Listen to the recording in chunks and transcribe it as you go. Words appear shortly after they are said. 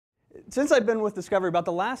since I've been with Discovery, about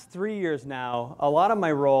the last 3 years now, a lot of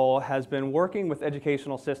my role has been working with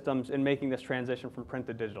educational systems in making this transition from print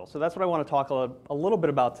to digital. So that's what I want to talk a little bit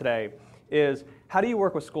about today, is how do you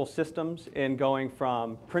work with school systems in going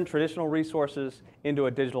from print traditional resources into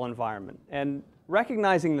a digital environment? And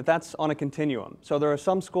recognizing that that's on a continuum. So there are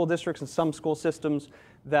some school districts and some school systems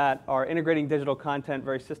that are integrating digital content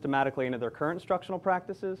very systematically into their current instructional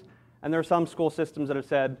practices. And there are some school systems that have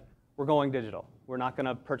said, we're going digital. We're not going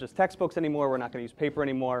to purchase textbooks anymore. We're not going to use paper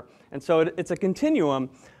anymore. And so it's a continuum.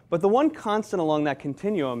 But the one constant along that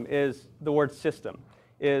continuum is the word system.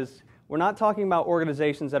 We're not talking about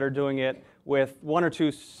organizations that are doing it with one or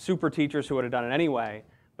two super teachers who would have done it anyway.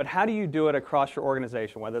 But how do you do it across your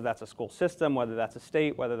organization, whether that's a school system, whether that's a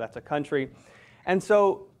state, whether that's a country? And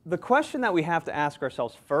so the question that we have to ask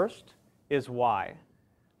ourselves first is why?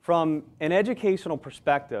 From an educational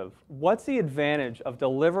perspective, what's the advantage of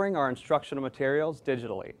delivering our instructional materials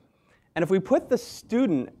digitally? And if we put the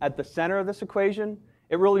student at the center of this equation,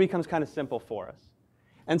 it really becomes kind of simple for us.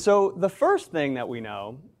 And so the first thing that we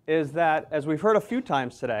know is that, as we've heard a few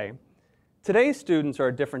times today, today's students are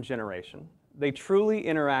a different generation. They truly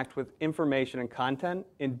interact with information and content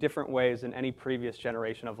in different ways than any previous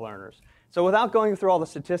generation of learners. So without going through all the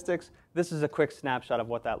statistics, this is a quick snapshot of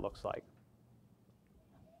what that looks like.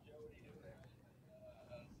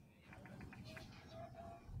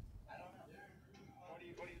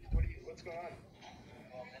 What's going on?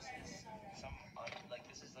 Well, this is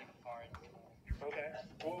this is like a foreign. Okay.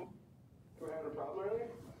 Well, we're having a problem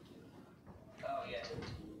earlier? Oh, yeah.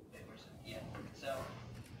 Yeah. So,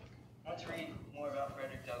 I want to read more about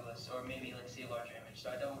Frederick Douglass, or maybe like see a larger image.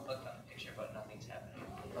 So I double-clicked on the picture, but nothing's happening.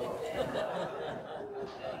 And I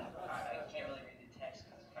can't really read the text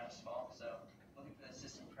because it's kind of small. So, looking for the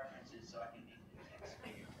system preferences so I can read the text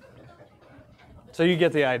bigger. So you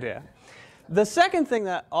get the idea. The second thing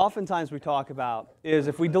that oftentimes we talk about is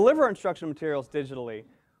if we deliver instructional materials digitally,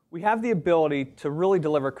 we have the ability to really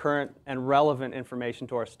deliver current and relevant information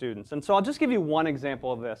to our students. And so I'll just give you one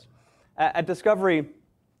example of this. At Discovery,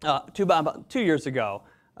 about 2 years ago,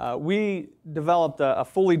 we developed a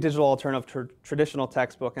fully digital alternative to traditional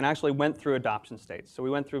textbook and actually went through adoption states. So we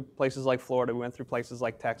went through places like Florida, we went through places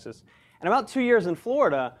like Texas. And about 2 years in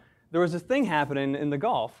Florida, there was this thing happening in the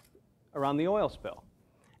Gulf around the oil spill.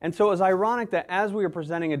 And so it was ironic that as we were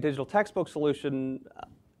presenting a digital textbook solution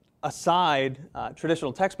aside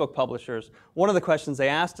traditional textbook publishers, one of the questions they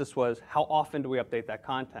asked us was, how often do we update that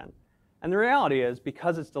content? And the reality is,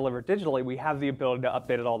 because it's delivered digitally, we have the ability to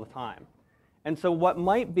update it all the time. And so what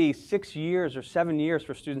might be 6 years or 7 years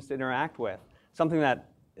for students to interact with, something that,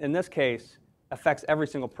 in this case, affects every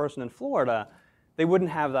single person in Florida, they wouldn't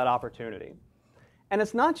have that opportunity. And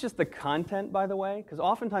it's not just the content, by the way, because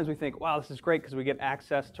oftentimes we think, wow, this is great because we get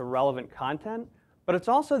access to relevant content, but it's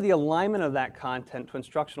also the alignment of that content to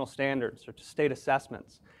instructional standards or to state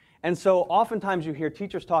assessments. And so oftentimes you hear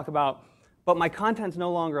teachers talk about, but my content's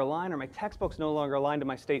no longer aligned or my textbook's no longer aligned to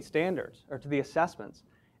my state standards or to the assessments.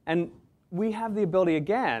 And we have the ability,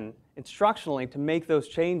 again, instructionally, to make those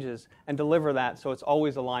changes and deliver that so it's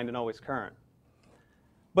always aligned and always current.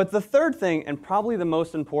 But the third thing, and probably the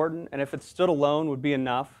most important, and if it stood alone would be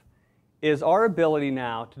enough, is our ability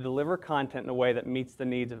now to deliver content in a way that meets the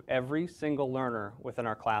needs of every single learner within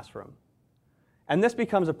our classroom. And this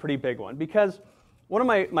becomes a pretty big one, because one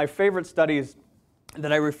of my favorite studies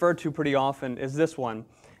that I refer to pretty often is this one.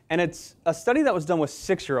 And it's a study that was done with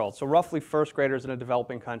 6-year-olds, so roughly first graders in a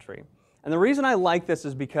developing country. And the reason I like this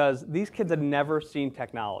is because these kids had never seen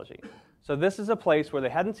technology. So this is a place where they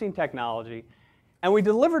hadn't seen technology. And we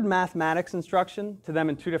delivered mathematics instruction to them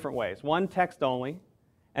in 2 different ways. One text only,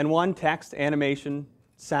 and one text, animation,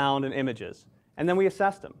 sound, and images. And then we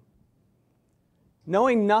assessed them.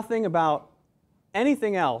 Knowing nothing about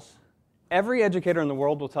anything else, every educator in the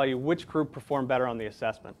world will tell you which group performed better on the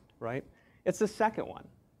assessment, right? It's the second one.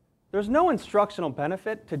 There's no instructional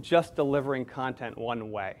benefit to just delivering content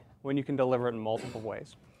one way when you can deliver it in multiple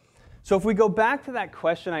ways. So if we go back to that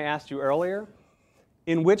question I asked you earlier,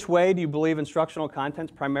 in which way do you believe instructional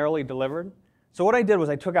content's primarily delivered? So what I did was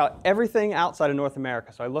I took out everything outside of North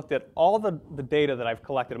America. So I looked at all the data that I've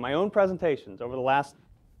collected in my own presentations over the last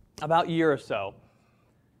about year or so.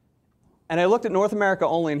 And I looked at North America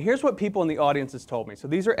only, and here's what people in the audiences told me. So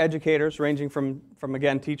these are educators ranging from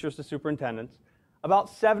again, teachers to superintendents. About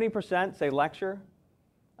 70% say lecture,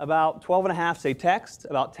 about 12.5% say text,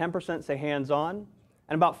 about 10% say hands-on,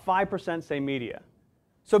 and about 5% say media.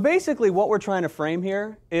 So basically what we're trying to frame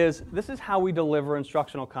here is this is how we deliver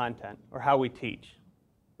instructional content, or how we teach,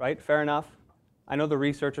 right? Fair enough. I know the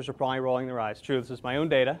researchers are probably rolling their eyes. True, this is my own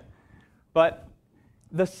data. But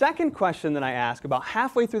The second question that I ask about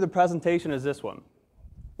halfway through the presentation is this one.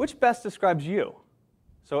 Which best describes you?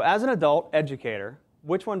 So as an adult educator,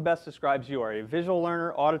 which one best describes you? Are you a visual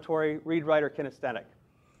learner, auditory, read, write, or kinesthetic?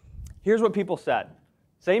 Here's what people said.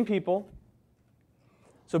 Same people.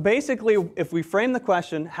 So basically, if we frame the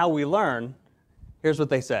question, how we learn, here's what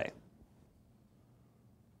they say.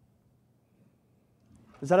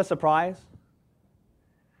 Is that a surprise?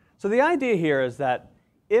 So the idea here is that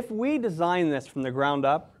if we design this from the ground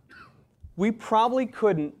up, we probably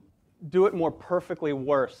couldn't do it more perfectly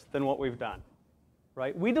worse than what we've done,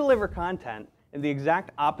 right? We deliver content in the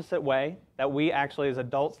exact opposite way that we actually as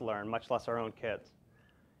adults learn, much less our own kids.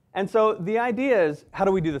 And so the idea is, how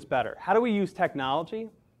do we do this better? How do we use technology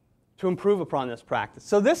to improve upon this practice?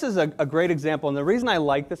 So this is a great example, and the reason I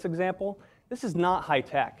like this example, this is not high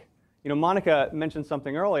tech. You know, Monica mentioned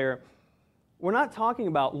something earlier. We're not talking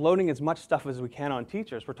about loading as much stuff as we can on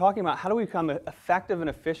teachers. We're talking about how do we become effective and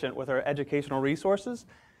efficient with our educational resources.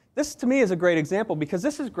 This, to me, is a great example because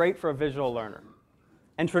this is great for a visual learner.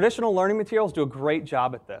 And traditional learning materials do a great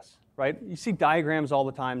job at this, right? You see diagrams all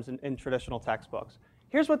the time in traditional textbooks.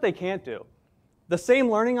 Here's what they can't do. The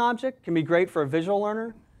same learning object can be great for a visual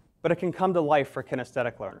learner, but it can come to life for a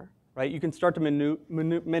kinesthetic learner, right? You can start to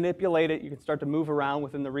manipulate it. You can start to move around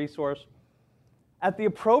within the resource. At the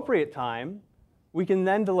appropriate time, we can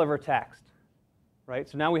then deliver text, right?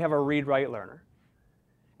 So now we have our read-write learner.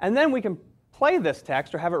 And then we can play this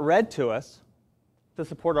text or have it read to us to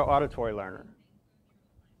support our auditory learner.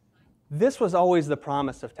 This was always the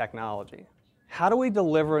promise of technology. How do we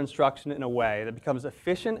deliver instruction in a way that becomes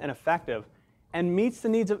efficient and effective and meets the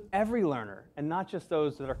needs of every learner and not just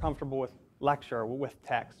those that are comfortable with lecture or with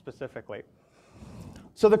text specifically?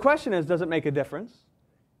 So the question is, does it make a difference?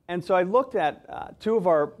 And so I looked at two of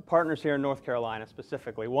our partners here in North Carolina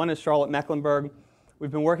specifically. One is Charlotte-Mecklenburg.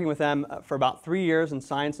 We've been working with them for about 3 years in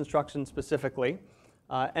science instruction specifically.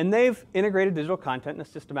 And they've integrated digital content in a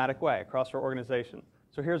systematic way across our organization.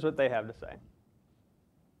 So here's what they have to say.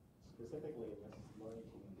 Specifically, in this learning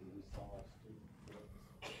community, we saw student growth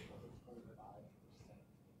over 25%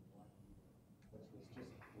 in 1 year, which was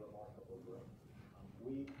just remarkable growth.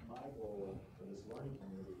 My goal for this learning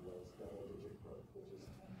community was double-digit growth, which is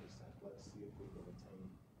 10%. Let's see if we can attain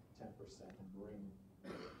 10% and bring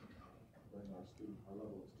our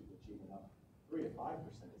level of student achievement up. 3 to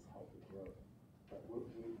 5% is healthy growth, but we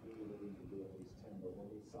really need to do at least 10. But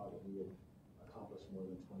when we saw that we had accomplished more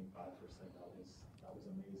than 25%, that was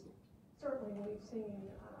amazing. Certainly, we've seen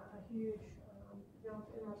a huge jump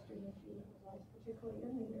in our student achievement results, particularly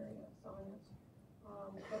in the area of science,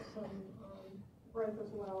 but some growth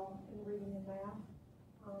as well in reading and math,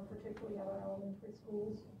 particularly at our elementary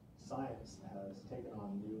schools. Science has taken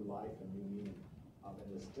on new life and new meaning in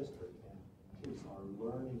this district, and kids are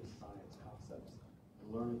learning science concepts and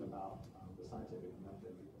learning about the scientific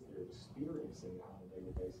method because they're experiencing it on a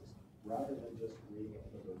daily basis, rather than just reading it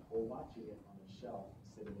in a book or watching it on a shelf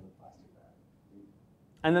sitting in a plastic bag.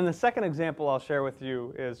 And then the second example I'll share with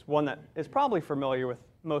you is one that is probably familiar with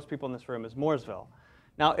most people in this room, is Mooresville.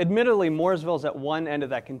 Now, admittedly, Mooresville is at one end of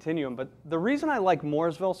that continuum, but the reason I like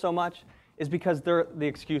Mooresville so much is because they're the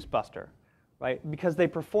excuse buster, right? Because they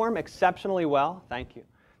perform exceptionally well. Thank you.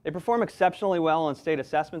 They perform exceptionally well on state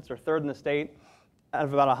assessments. They're third in the state out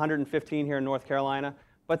of about 115 here in North Carolina,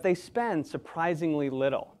 but they spend surprisingly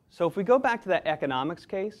little. So if we go back to that economics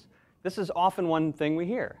case, this is often one thing we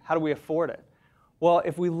hear. How do we afford it? Well,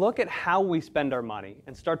 if we look at how we spend our money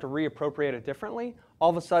and start to reappropriate it differently, all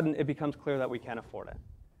of a sudden it becomes clear that we can afford it.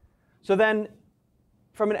 So then,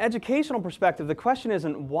 from an educational perspective, the question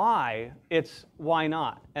isn't why, it's why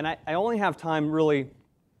not. And I only have time really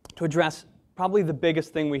to address probably the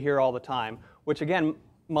biggest thing we hear all the time, which again,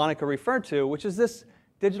 Monica referred to, which is this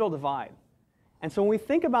digital divide. And so when we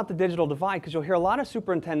think about the digital divide, because you'll hear a lot of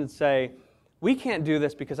superintendents say, we can't do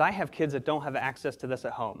this because I have kids that don't have access to this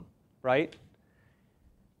at home, right?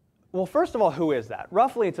 Well, first of all, who is that?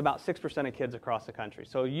 Roughly, it's about 6% of kids across the country.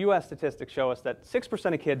 So US statistics show us that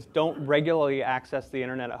 6% of kids don't regularly access the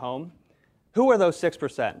internet at home. Who are those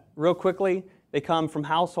 6%? Real quickly, they come from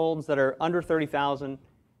households that are under 30,000,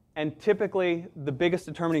 and typically the biggest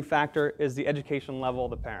determining factor is the education level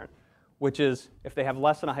of the parent, which is if they have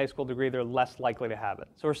less than a high school degree, they're less likely to have it.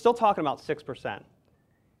 So we're still talking about 6%.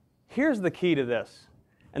 Here's the key to this,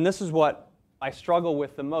 and this is what I struggle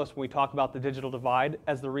with the most when we talk about the digital divide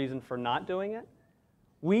as the reason for not doing it.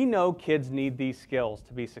 We know kids need these skills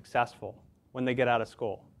to be successful when they get out of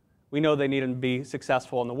school. We know they need to be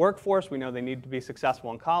successful in the workforce. We know they need to be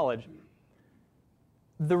successful in college.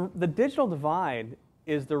 The digital divide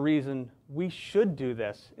is the reason we should do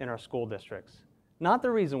this in our school districts, not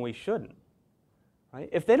the reason we shouldn't. right?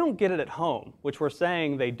 If they don't get it at home, which we're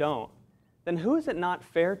saying they don't, then who is it not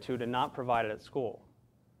fair to not provide it at school,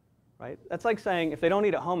 right? That's like saying if they don't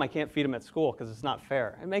eat at home, I can't feed them at school because it's not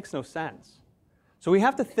fair. It makes no sense. So we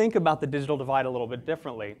have to think about the digital divide a little bit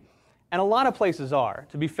differently. And a lot of places are.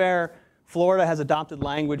 To be fair, Florida has adopted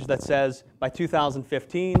language that says by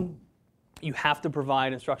 2015, you have to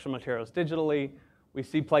provide instructional materials digitally. We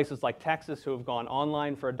see places like Texas who have gone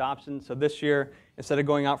online for adoption. So this year, instead of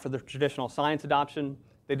going out for the traditional science adoption,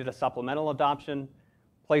 they did a supplemental adoption.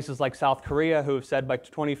 Places like South Korea who have said by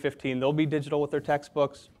 2015 they'll be digital with their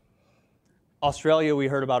textbooks. Australia, we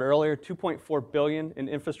heard about earlier, $2.4 billion in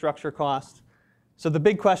infrastructure costs. So the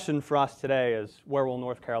big question for us today is, where will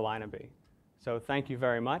North Carolina be? So thank you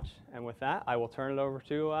very much. And with that, I will turn it over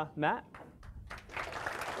to Matt.